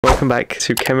welcome back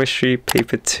to Chemistry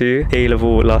Paper 2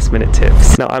 A-Level Last Minute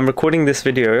Tips. Now I'm recording this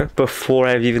video before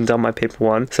I've even done my Paper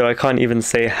 1, so I can't even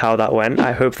say how that went.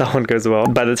 I hope that one goes well.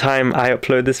 By the time I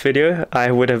upload this video,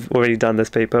 I would have already done this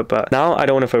paper, but now I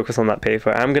don't want to focus on that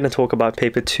paper. I'm going to talk about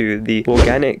Paper 2, the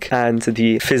organic and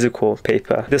the physical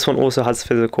paper. This one also has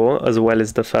physical as well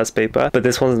as the first paper, but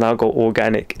this one's now got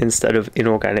organic instead of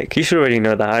inorganic. You should already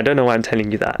know that. I don't know why I'm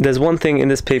telling you that. There's one thing in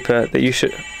this paper that you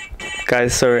should...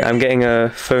 Guys, sorry, I'm getting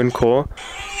a phone call.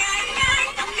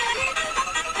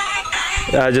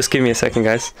 Just give me a second,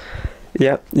 guys.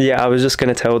 Yeah, I was just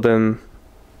gonna tell them.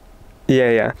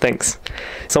 Yeah, thanks.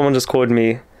 Someone just called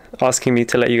me asking me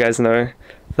to let you guys know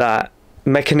that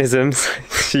mechanisms,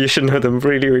 you should know them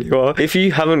really well. If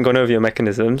you haven't gone over your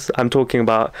mechanisms, I'm talking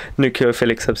about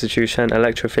nucleophilic substitution,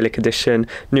 electrophilic addition,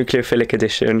 nucleophilic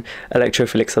addition,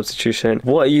 electrophilic substitution.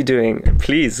 What are you doing?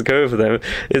 Please go over them.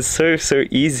 It's so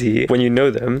easy when you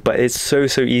know them, but it's so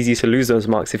easy to lose those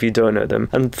marks if you don't know them.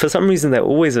 And for some reason, they're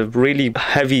always a really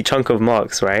heavy chunk of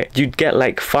marks, right? You'd get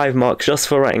like 5 marks just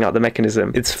for writing out the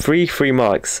mechanism. It's free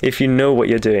marks if you know what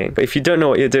you're doing. But if you don't know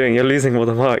what you're doing, you're losing all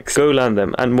the marks. Go learn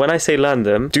them. And when I say learn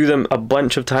them, do them a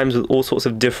bunch of times with all sorts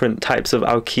of different types of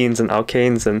alkenes and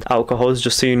alkanes and alcohols,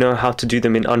 just so you know how to do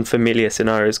them in unfamiliar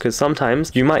scenarios, because sometimes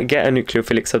you might get a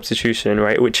nucleophilic substitution,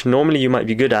 right, which normally you might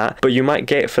be good at, but you might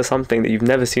get it for something that you've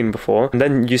never seen before, and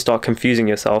then you start confusing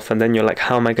yourself, and then you're like,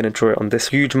 how am I going to draw it on this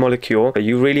huge molecule? But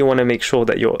you really want to make sure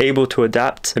that you're able to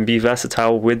adapt and be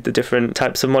versatile with the different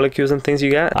types of molecules and things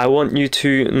you get. I want you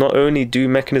to not only do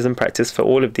mechanism practice for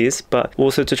all of these, but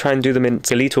also to try and do them in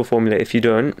skeletal formula if you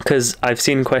don't, because I've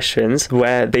seen questions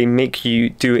where they make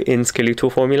you do it in skeletal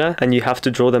formula and you have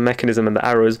to draw the mechanism and the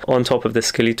arrows on top of the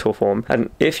skeletal form. And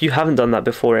if you haven't done that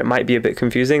before, it might be a bit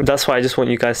confusing. That's why I just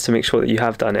want you guys to make sure that you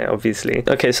have done it, obviously.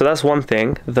 Okay, so that's one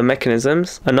thing, the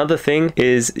mechanisms. Another thing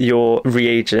is your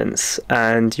reagents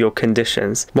and your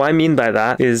conditions. What I mean by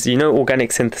that is, you know,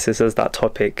 organic synthesis as that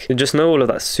topic. You just know all of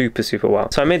that super well.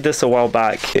 So I made this a while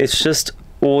back. It's just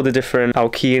all the different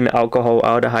alkene, alcohol,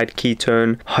 aldehyde,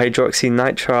 ketone,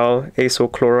 hydroxynitrile,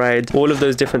 acyl chloride, all of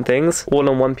those different things, all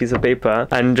on one piece of paper,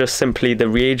 and just simply the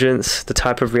reagents, the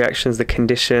type of reactions, the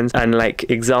conditions, and like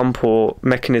example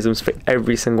mechanisms for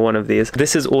every single one of these.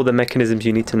 This is all the mechanisms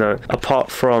you need to know, apart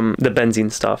from the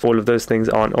benzene stuff. All of those things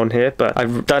aren't on here, but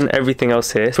I've done everything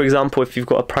else here. For example, if you've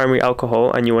got a primary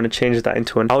alcohol and you want to change that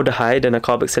into an aldehyde and a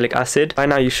carboxylic acid, by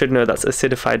now you should know that's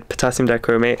acidified potassium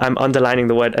dichromate. I'm underlining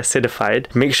the word acidified.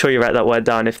 Make sure you write that word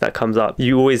down if that comes up.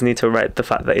 You always need to write the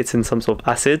fact that it's in some sort of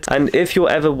acid. And if you're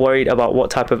ever worried about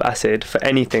what type of acid, for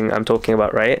anything I'm talking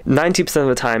about, right, 90% of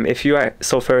the time, if you write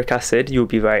sulfuric acid, you'll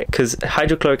be right. Because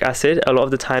hydrochloric acid, a lot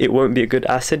of the time, it won't be a good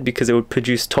acid because it would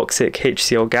produce toxic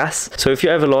HCl gas. So if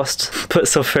you're ever lost, put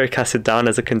sulfuric acid down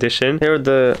as a condition. Here are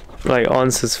the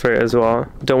answers for it as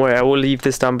well. Don't worry, I will leave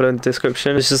this down below in the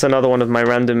description. It's just another one of my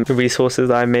random resources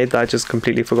that I made that I just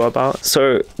completely forgot about.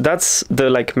 So that's the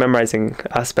memorizing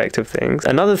aspect of things.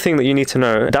 Another thing that you need to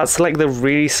know, that's like the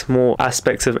really small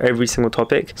aspects of every single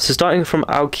topic. So starting from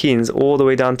alkenes all the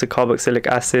way down to carboxylic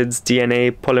acids,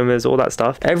 DNA, polymers, all that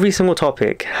stuff, every single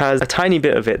topic has a tiny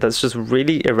bit of it that's just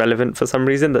really irrelevant for some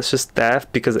reason, that's just there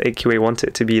because AQA want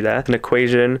it to be there. An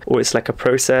equation, or it's like a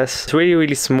process. It's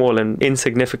really small and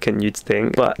insignificant, you'd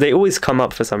think, but they always come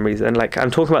up for some reason. Like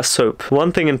I'm talking about soap.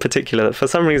 One thing in particular that for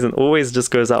some reason always just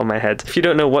goes out of my head. If you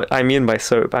don't know what I mean by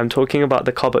soap, I'm talking about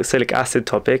the carboxylic acid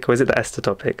topic, or is it the ester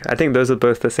topic? I think those are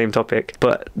both the same topic,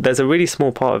 but there's a really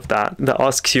small part of that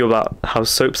asks you about how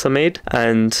soaps are made,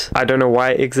 and I don't know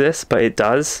why it exists, but it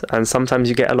does, and sometimes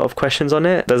you get a lot of questions on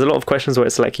it. There's a lot of questions where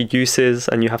it's like uses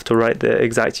and you have to write the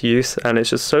exact use, and it's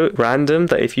just so random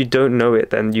that if you don't know it,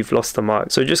 then you've lost the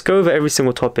mark. So just go over every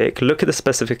single topic, look at the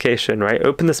specification, right?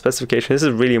 Open the specification. This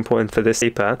is really important for this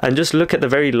paper, and just look at the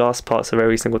very last parts of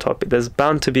every single topic. There's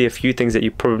bound to be a few things that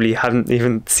you probably haven't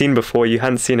even seen before, you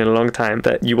hadn't seen in a long time,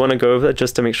 that you want to go over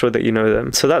just to make sure that you know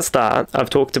them. So that's that. I've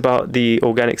talked about the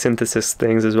organic synthesis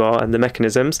things as well and the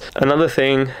mechanisms. Another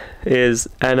thing is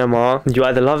NMR. You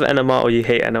either love NMR or you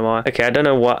hate NMR. Okay, I don't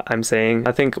know what I'm saying.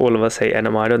 I think all of us hate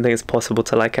NMR. I don't think it's possible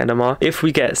to like NMR. If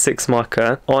we get 6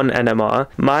 marker on NMR,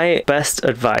 my best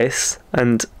advice,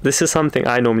 and this is something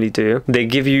I normally do, they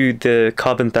give you the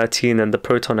carbon 13 and the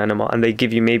proton NMR, and they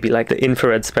give you maybe like the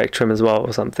infrared spectrum as well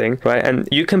or something, right? And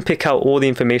you can pick out all the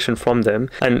information from them,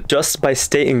 and just by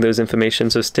stating those information,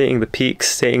 so stating the peaks,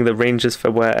 stating the ranges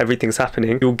for where everything's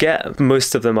happening, you'll get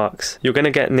most of the marks. You're going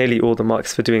to get nearly all the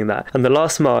marks for doing that. that. And the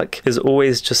last mark is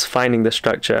always just finding the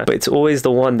structure, but it's always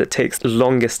the one that takes the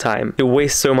longest time. It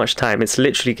wastes so much time. It's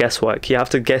literally guesswork. You have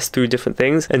to guess through different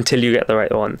things until you get the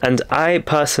right one. And I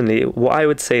personally, what I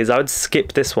would say is I would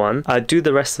skip this one. I'd do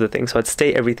the rest of the things, so I'd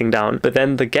state everything down, but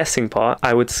then the guessing part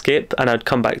I would skip and I'd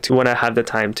come back to when I have the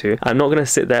time to. I'm not going to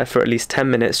sit there for at least 10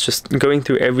 minutes just going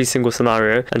through every single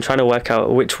scenario and trying to work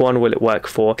out which one will it work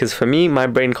for, because for me, my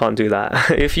brain can't do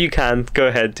that. If you can, go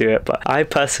ahead, do it, but I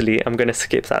personally am going to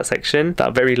skip that section,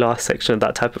 that very last section of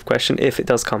that type of question, if it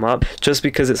does come up, just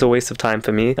because it's a waste of time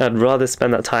for me. I'd rather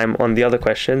spend that time on the other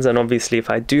questions, and obviously if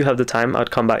I do have the time,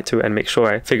 I'd come back to it and make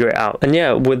sure I figure it out. And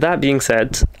yeah, with that being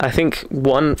said, I think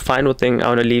one final thing I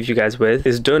want to leave you guys with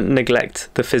is don't neglect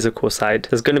the physical side.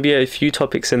 There's going to be a few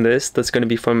topics in this that's going to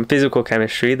be from physical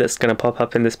chemistry that's going to pop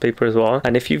up in this paper as well,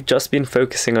 and if you've just been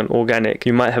focusing on organic,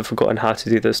 you might have forgotten how to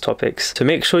do those topics. So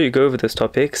make sure you go over those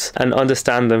topics and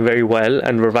understand them very well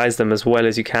and revise them as well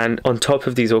as you can on top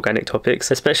of these organic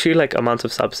topics, especially like amount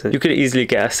of substance. You could easily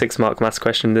get a 6-mark maths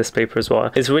question in this paper as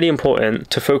well. It's really important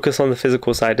to focus on the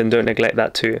physical side and don't neglect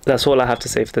that too. That's all I have to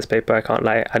say for this paper. I can't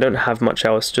lie, I don't have much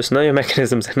else. Just know your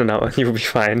mechanisms in and out and you'll be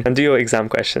fine, and do your exam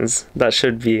questions. That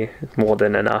should be more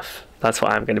than enough. That's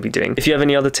what I'm going to be doing. If you have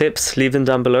any other tips, leave them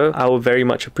down below. I will very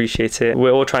much appreciate it.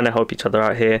 We're all trying to help each other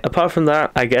out here. Apart from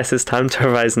that, I guess it's time to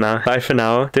revise now. Bye for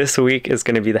now. This week is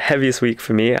going to be the heaviest week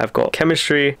for me. I've got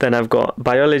chemistry, then I've got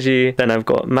biology, then I've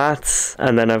got maths,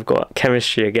 and then I've got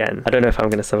chemistry again. I don't know if I'm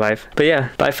going to survive. But yeah,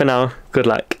 bye for now. Good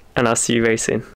luck, and I'll see you very soon.